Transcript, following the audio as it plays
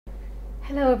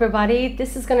Hello everybody,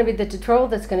 this is going to be the tutorial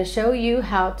that's going to show you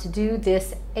how to do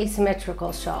this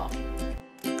asymmetrical shawl.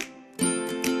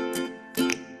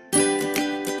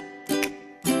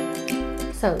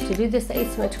 So to do this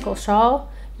asymmetrical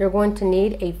shawl, you're going to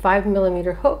need a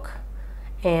 5mm hook,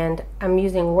 and I'm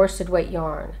using worsted weight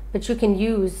yarn. But you can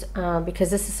use, because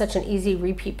this is such an easy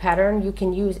repeat pattern, you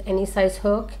can use any size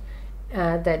hook,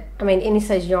 any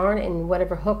size yarn and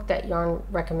whatever hook that yarn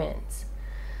recommends.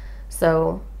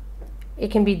 So it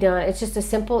can be done, it's just a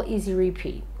simple, easy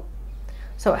repeat.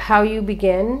 So how you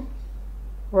begin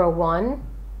row 1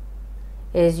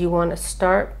 is you want to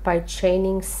start by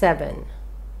chaining 7.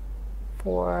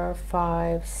 4,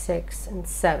 5, 6, and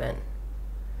 7.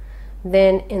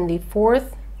 Then in the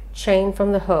 4th chain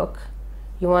from the hook,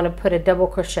 you want to put a double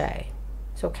crochet.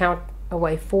 So count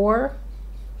away 4,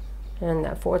 and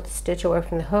that 4th stitch away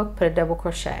from the hook, put a double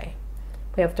crochet.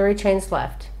 We have 3 chains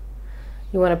left.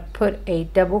 You want to put a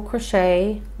double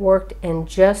crochet worked in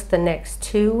just the next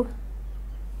 2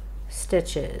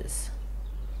 stitches,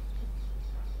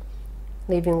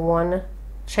 leaving 1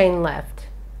 chain left.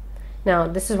 Now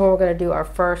this is when we're going to do our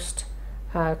first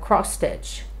cross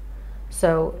stitch.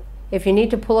 So if you need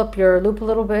to pull up your loop a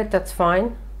little bit, that's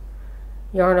fine.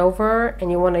 Yarn over, and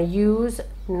you want to use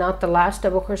not the last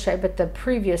double crochet but the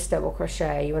previous double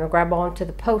crochet. You want to grab onto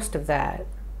the post of that,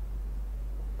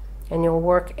 and you'll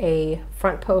work a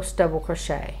front post double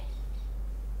crochet.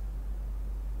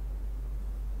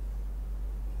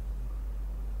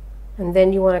 And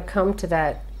then you want to come to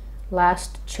that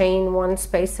last chain 1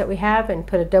 space that we have and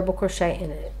put a double crochet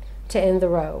in it to end the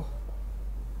row.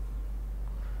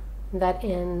 And that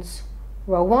ends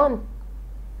row 1.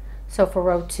 So for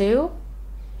row 2,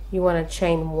 you want to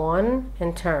chain 1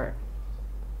 and turn.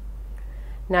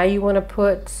 Now you want to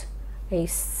put a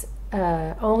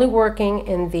only working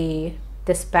in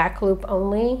this back loop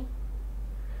only.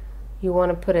 You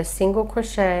want to put a single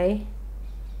crochet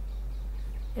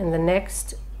in the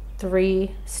next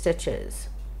 3 stitches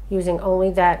using only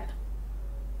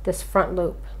this front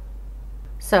loop.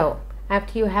 So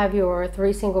after you have your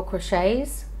 3 single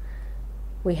crochets,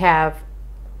 we have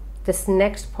this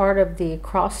next part of the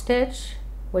cross stitch,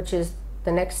 which is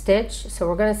the next stitch. So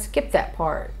we're going to skip that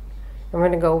part, and we're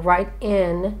going to go right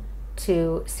in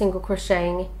to single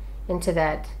crocheting into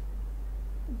that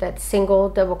single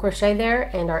double crochet there,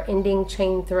 and our ending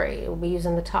chain 3. We'll be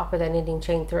using the top of that ending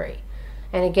chain 3,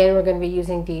 and again we're going to be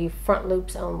using the front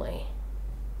loops only.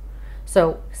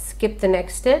 So skip the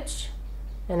next stitch,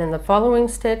 and in the following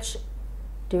stitch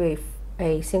do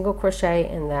a single crochet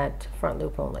in that front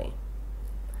loop only,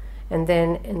 and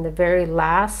then in the very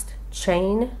last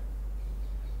chain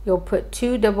you'll put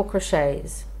 2 double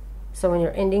crochets. So in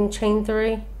your ending chain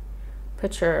 3,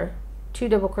 put your 2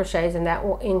 double crochets, and that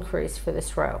will increase for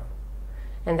this row,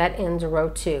 and that ends row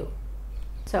 2.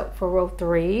 So for row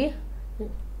 3,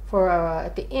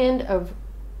 at the end of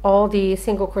all the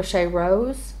single crochet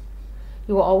rows,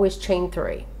 you will always chain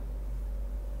 3.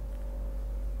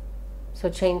 So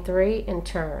chain 3 and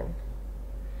turn,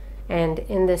 and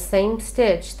in the same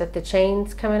stitch that the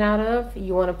chain's coming out of,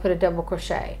 you want to put a double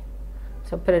crochet.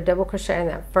 So put a double crochet in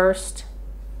that first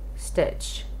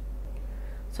stitch.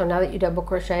 So now that you double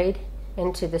crocheted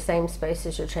into the same space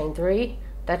as your chain 3,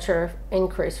 that's your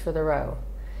increase for the row.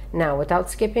 Now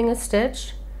without skipping a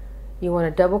stitch, you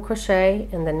want to double crochet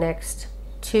in the next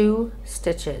 2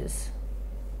 stitches,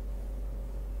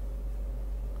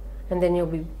 and then you'll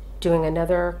be doing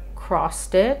another cross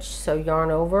stitch. So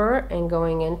yarn over and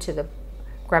going into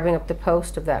grabbing up the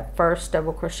post of that first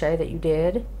double crochet that you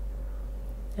did,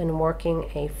 and working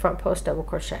a front post double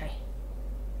crochet.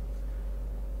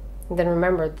 And then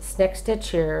remember, this next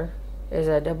stitch here is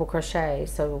a double crochet,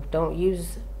 so don't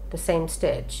use the same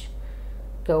stitch.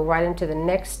 Go right into the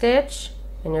next stitch,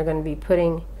 and you're going to be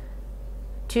putting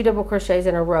 2 double crochets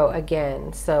in a row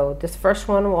again. So this first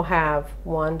one will have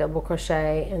 1 double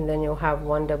crochet, and then you'll have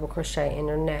 1 double crochet in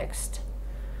your next,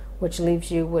 which leaves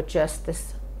you with just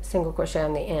this single crochet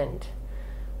on the end,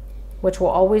 which will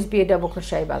always be a double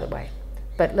crochet, by the way.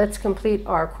 But let's complete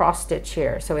our cross stitch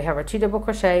here. So we have our 2 double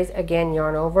crochets, again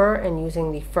yarn over and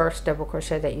using the first double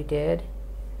crochet that you did,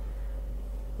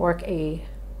 work a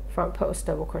front post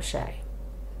double crochet,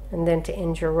 and then to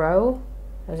end your row,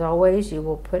 as always, you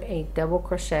will put a double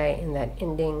crochet in that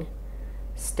ending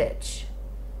stitch.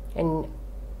 And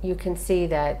you can see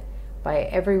that by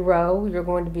every row you're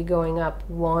going to be going up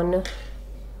 1. You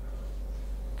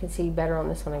can see better on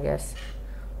this one, I guess.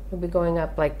 You'll be going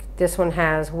up, like this one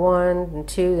has 1, then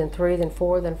 2, then 3, then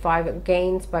 4, then 5. It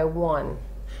gains by 1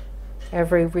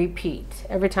 every repeat,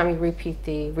 every time you repeat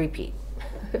the repeat.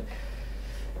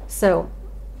 So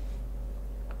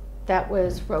that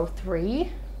was row 3.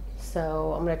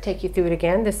 So I'm going to take you through it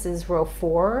again. This is row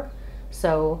 4.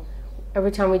 So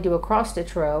every time we do a cross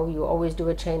stitch row, you always do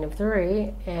a chain of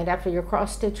 3, and after your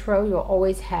cross stitch row, you'll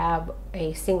always have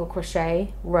a single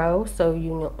crochet row, so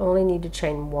you only need to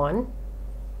chain 1.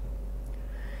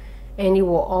 And you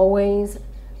will always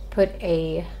put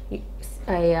a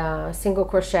single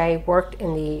crochet worked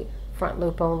in the front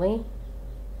loop only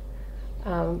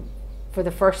for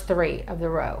the first 3 of the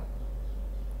row.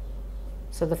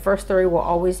 So the first 3 will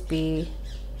always be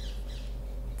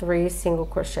 3 single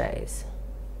crochets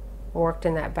worked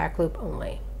in that back loop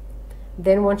only.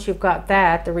 Then once you've got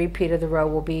that, the repeat of the row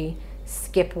will be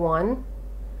skip 1,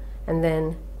 and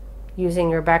then using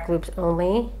your back loops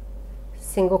only,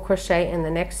 single crochet in the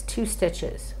next 2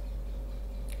 stitches.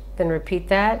 Then repeat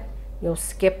that, you'll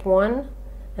skip 1,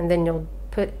 and then you'll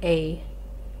put a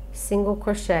single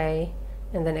crochet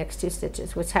in the next 2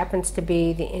 stitches, which happens to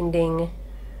be the ending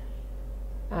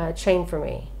chain for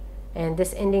me. And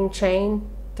this ending chain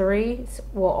 3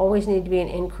 will always need to be an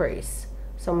increase.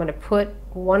 So I'm going to put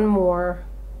 1 more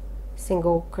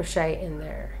single crochet in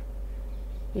there.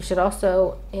 You should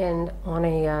also end on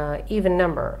a even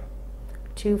number,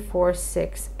 2, 4,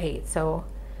 6, 8. So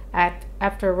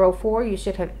after row 4, you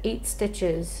should have 8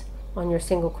 stitches on your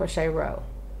single crochet row.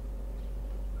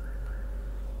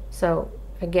 So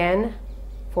again,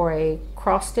 for a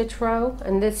cross stitch row,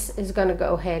 and this is going to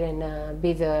go ahead and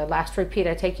be the last repeat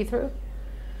I take you through.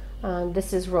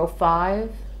 This is row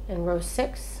 5 and row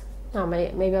 6. Oh,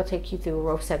 maybe I'll take you through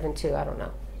row 7 too, I don't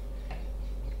know.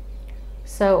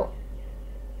 So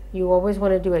you always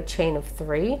want to do a chain of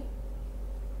 3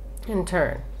 and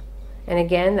turn. And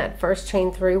again, that first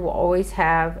chain 3 will always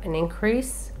have an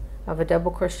increase of a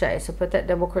double crochet, so put that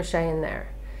double crochet in there.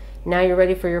 Now you're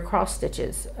ready for your cross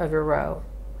stitches of your row.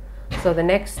 So the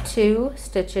next 2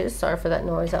 stitches, sorry for that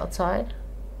noise outside.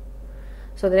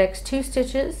 So the next 2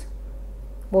 stitches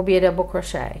will be a double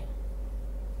crochet.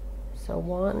 So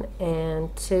 1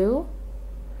 and 2,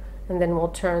 and then we'll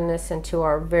turn this into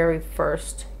our very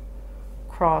first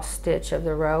cross stitch of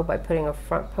the row by putting a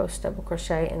front post double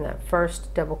crochet in that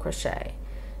first double crochet.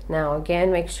 Now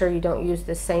again, make sure you don't use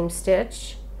the same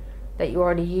stitch that you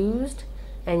already used,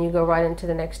 and you go right into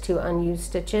the next 2 unused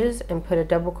stitches and put a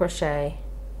double crochet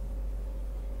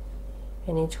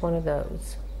in each one of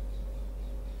those.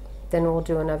 Then we'll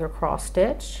do another cross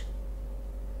stitch,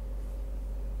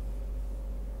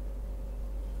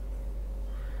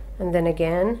 and then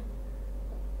again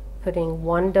putting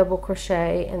 1 double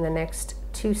crochet in the next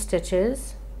 2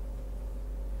 stitches,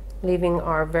 leaving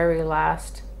our very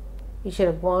last, you should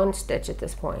have 1 stitch at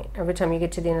this point every time you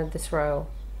get to the end of this row.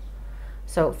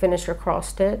 So finish your cross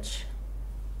stitch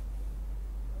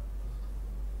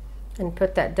and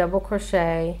put that double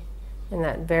crochet in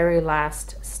that very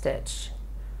last stitch.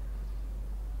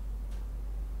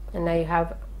 And now you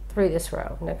have 3 this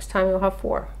row. Next time you'll have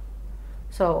 4.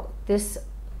 So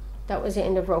that was the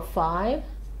end of row 5.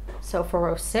 So for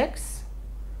row 6,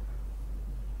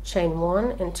 chain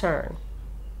 1 and turn.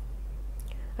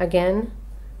 Again,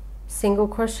 single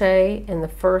crochet in the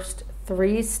first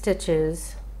 3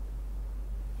 stitches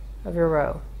of your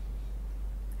row.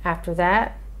 After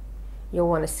that, you'll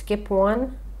want to skip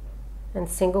 1 and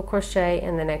single crochet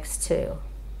in the next 2.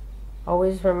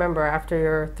 Always remember, after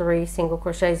your 3 single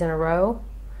crochets in a row,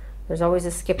 there's always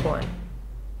a skip 1.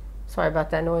 Sorry about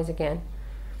that noise again.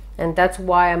 And that's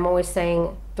why I'm always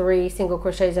saying 3 single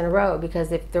crochets in a row,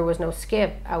 because if there was no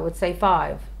skip, I would say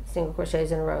 5 single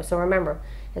crochets in a row. So remember,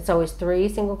 it's always 3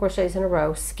 single crochets in a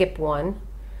row, skip 1,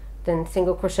 then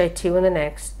single crochet 2 in the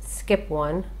next, skip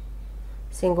 1,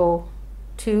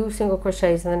 2 single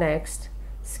crochets in the next,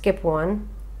 skip 1,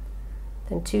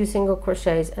 then 2 single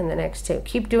crochets in the next 2.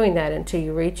 Keep doing that until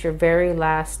you reach your very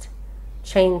last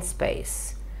chain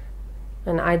space.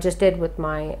 And I just did with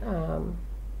my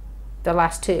the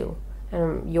last 2.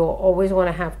 And you'll always want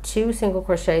to have 2 single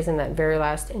crochets in that very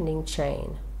last ending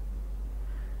chain.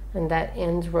 And that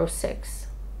ends row 6.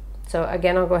 So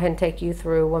again, I'll go ahead and take you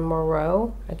through one more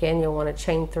row. Again, you'll want to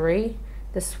chain 3.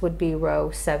 This would be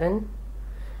row 7.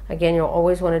 Again, you'll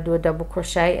always want to do a double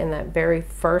crochet in that very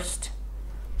first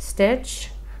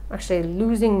stitch. I'm actually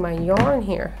losing my yarn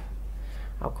here.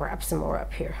 I'll grab some more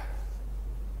up here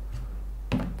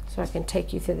so I can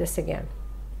take you through this again.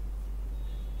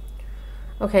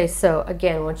 Okay, so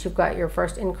again, once you've got your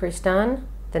first increase done,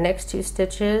 the next 2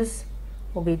 stitches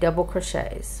will be double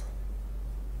crochets.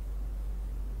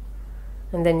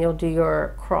 And then you'll do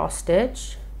your cross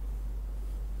stitch.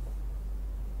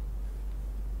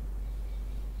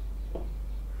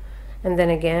 And then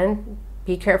again,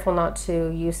 be careful not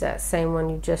to use that same one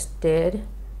you just did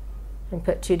and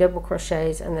put 2 double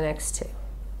crochets in the next 2.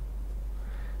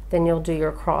 Then you'll do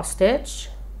your cross stitch,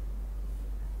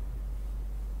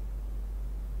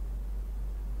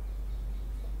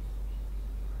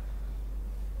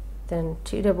 then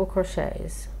 2 double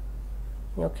crochets.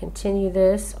 You'll continue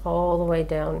this all the way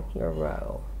down your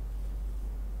row.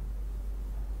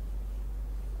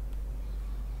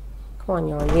 Come on,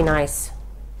 yarn, be nice.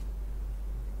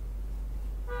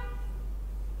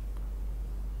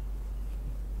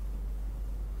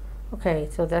 Okay,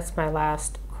 so that's my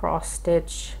last cross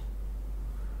stitch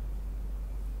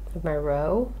of my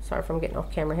row. Sorry if I'm getting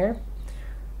off camera here.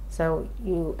 So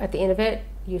you, at the end of it,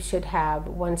 you should have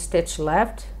 1 stitch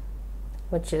left,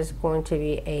 which is going to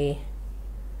be a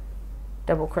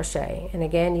double crochet. And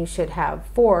again, you should have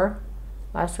 4.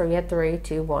 Last row you had 3,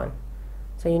 2, 1.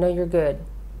 So you know you're good.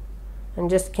 And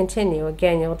just continue.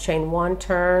 Again, you'll chain 1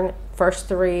 turn. First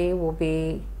 3 will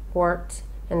be worked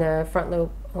in the front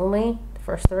loop only. The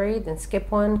first 3, then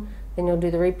skip 1. Then you'll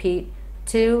do the repeat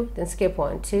 2, then skip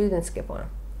 1, 2, then skip 1.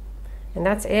 And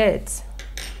that's it.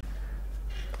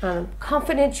 I'm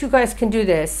confident you guys can do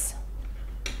this.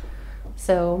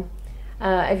 So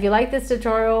if you like this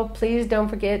tutorial, please don't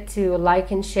forget to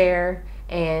like and share,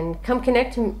 and come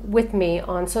connect with me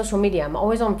on social media. I'm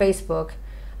always on Facebook.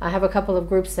 I have a couple of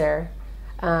groups there.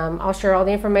 I'll share all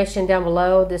the information down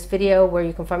below this video where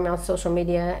you can find me on social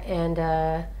media. And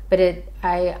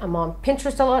I'm on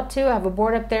Pinterest a lot too. I have a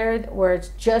board up there where it's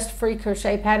just free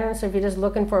crochet patterns. So if you're just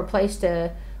looking for a place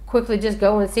to quickly just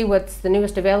go and see what's the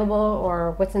newest available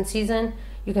or what's in season,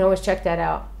 you can always check that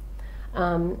out.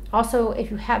 Also, if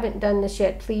you haven't done this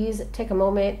yet, please take a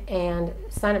moment and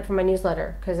sign up for my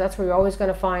newsletter, because that's where you're always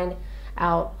going to find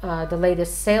out the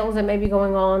latest sales that may be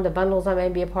going on, the bundles I may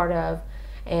be a part of,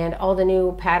 and all the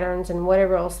new patterns and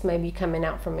whatever else may be coming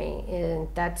out for me. And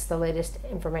that's the latest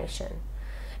information.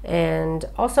 And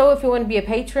also, if you want to be a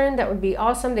patron, that would be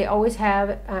awesome. They always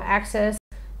have access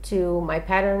to my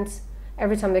patterns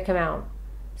every time they come out.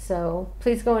 So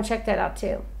please go and check that out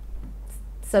too.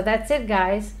 So that's it,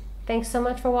 guys. Thanks so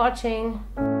much for watching.